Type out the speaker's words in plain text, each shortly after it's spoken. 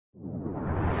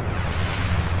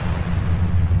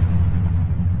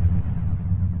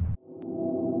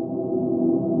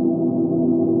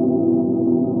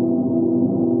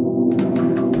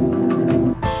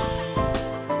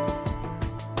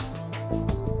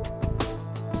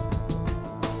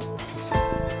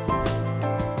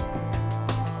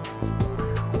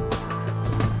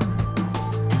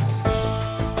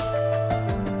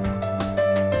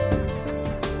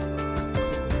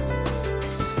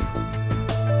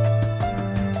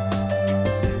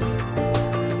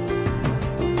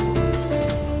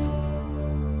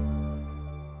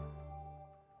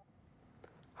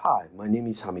my name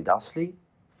is Hamid Asli,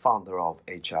 founder of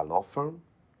HR Law Firm.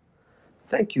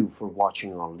 Thank you for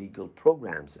watching our legal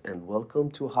programs and welcome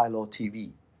to High Law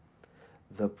TV,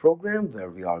 the program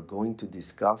where we are going to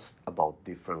discuss about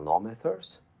different law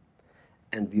methods,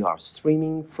 and we are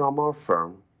streaming from our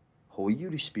firm, I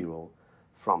Juristbyrå,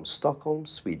 from Stockholm,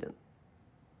 Sweden.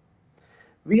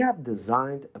 We have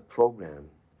designed a program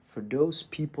for those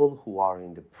people who are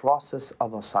in the process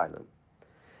of asylum.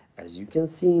 As you can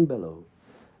see in below,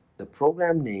 the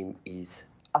program name is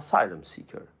Asylum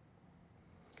Seeker.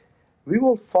 We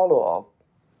will follow up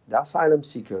the Asylum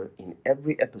Seeker in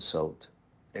every episode,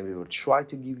 and we will try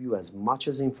to give you as much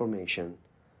as information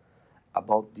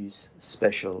about this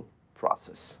special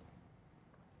process.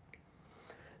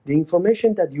 The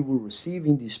information that you will receive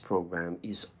in this program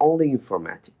is only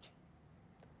informative.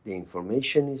 The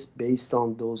information is based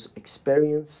on those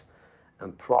experiences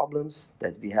and problems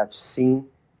that we have seen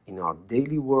in our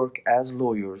daily work as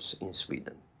lawyers in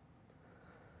Sweden.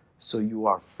 So you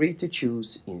are free to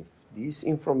choose if these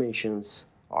informations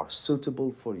are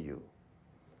suitable for you.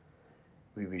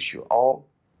 We wish you all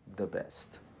the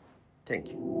best. Thank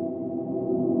you.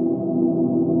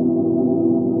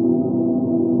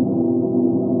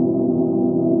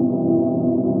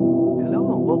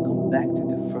 Hello and welcome back to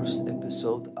the first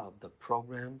episode of the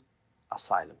program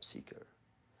Asylum Seeker.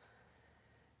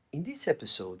 In this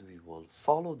episode, we will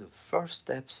follow the first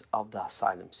steps of the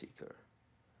Asylum Seeker.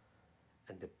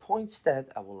 And the points that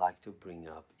I would like to bring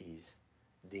up is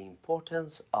the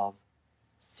importance of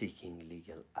seeking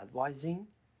legal advising,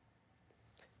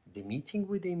 the meeting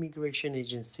with the immigration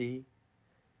agency,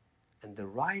 and the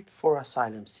right for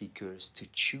asylum seekers to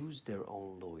choose their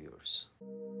own lawyers.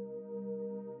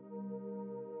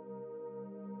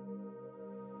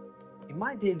 In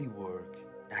my daily work,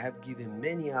 I have given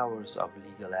many hours of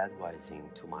legal advising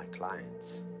to my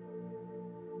clients.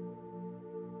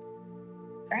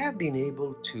 I have been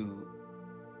able to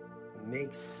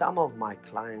make some of my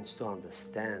clients to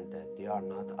understand that they are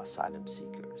not asylum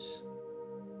seekers.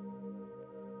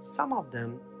 Some of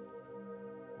them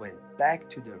went back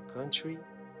to their country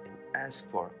and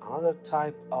asked for another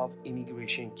type of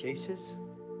immigration cases,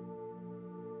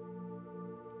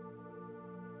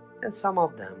 and some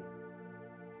of them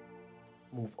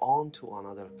move on to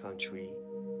another country.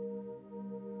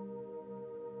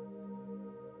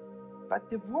 But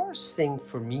the worst thing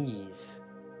for me is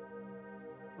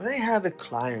when I have a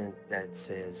client that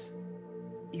says,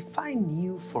 if I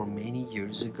knew many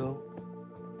years ago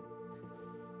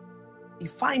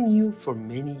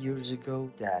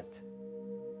that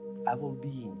I will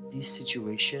be in this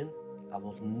situation, I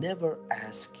will never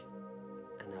ask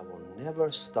and I will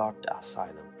never start the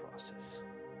asylum process.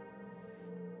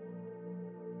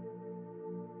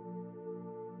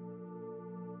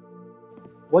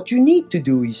 What you need to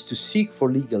do is to seek for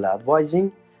legal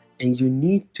advising, and you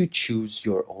need to choose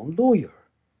your own lawyer.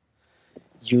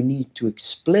 You need to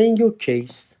explain your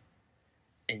case,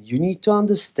 and you need to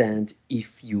understand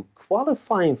if you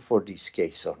qualifying for this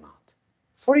case or not.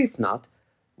 For if not,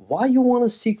 why you want to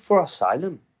seek for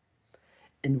asylum,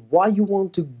 and why you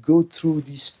want to go through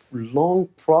this long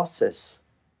process,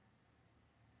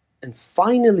 and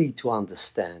finally to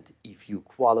understand if you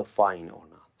qualifying or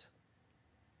not.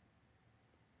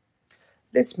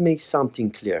 Let's make something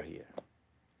clear here.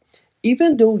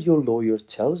 Even though your lawyer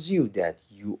tells you that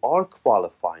you are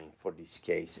qualifying for this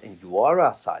case and you are an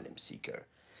asylum seeker,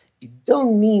 it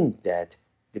don't mean that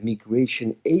the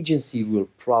migration agency will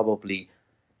probably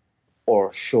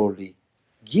or surely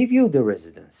give you the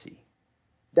residency.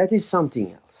 That is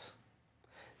something else.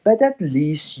 But at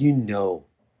least you know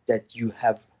that you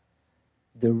have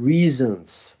the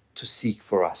reasons to seek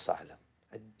for asylum.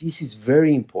 And this is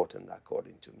very important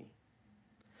according to me.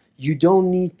 You don't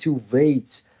need to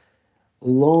wait a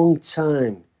long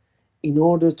time in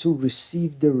order to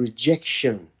receive the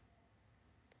rejection,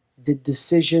 the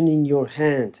decision in your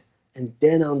hand, and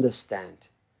then understand.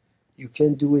 You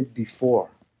can do it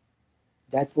before.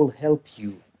 That will help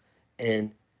you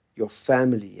and your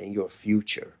family and your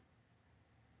future.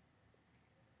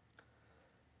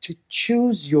 To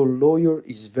choose your lawyer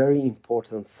is a very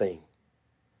important thing.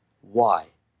 Why?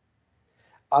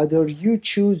 Either you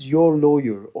choose your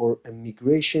lawyer or a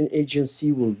migration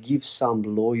agency will give some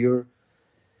lawyer.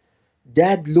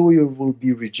 That lawyer will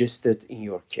be registered in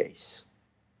your case.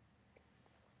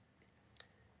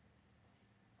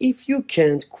 If you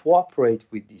can't cooperate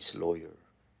with this lawyer,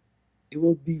 it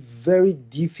will be very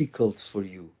difficult for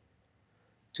you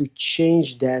to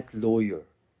change that lawyer,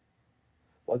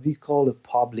 what we call a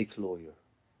public lawyer.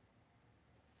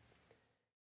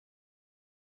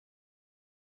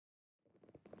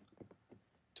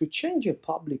 To change a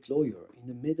public lawyer in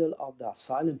the middle of the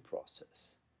asylum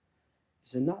process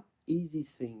is a not easy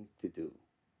thing to do.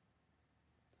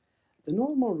 The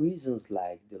normal reasons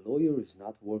like the lawyer is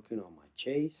not working on my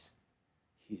case,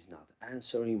 he's not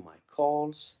answering my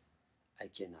calls, I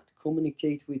cannot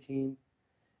communicate with him,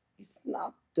 it's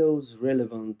not those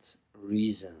relevant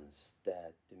reasons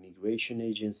that the migration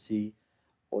agency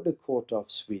or the court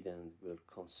of Sweden will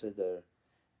consider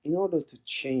in order to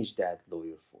change that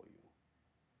lawyer for you.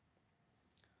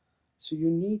 So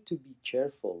you need to be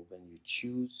careful when you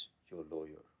choose your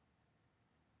lawyer.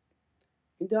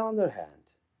 On the other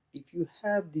hand, if you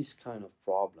have these kind of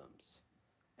problems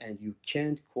and you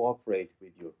can't cooperate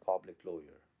with your public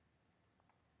lawyer,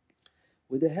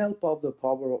 with the help of the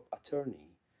power of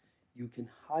attorney, you can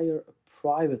hire a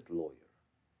private lawyer,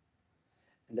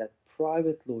 and that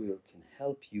private lawyer can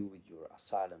help you with your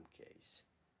asylum case.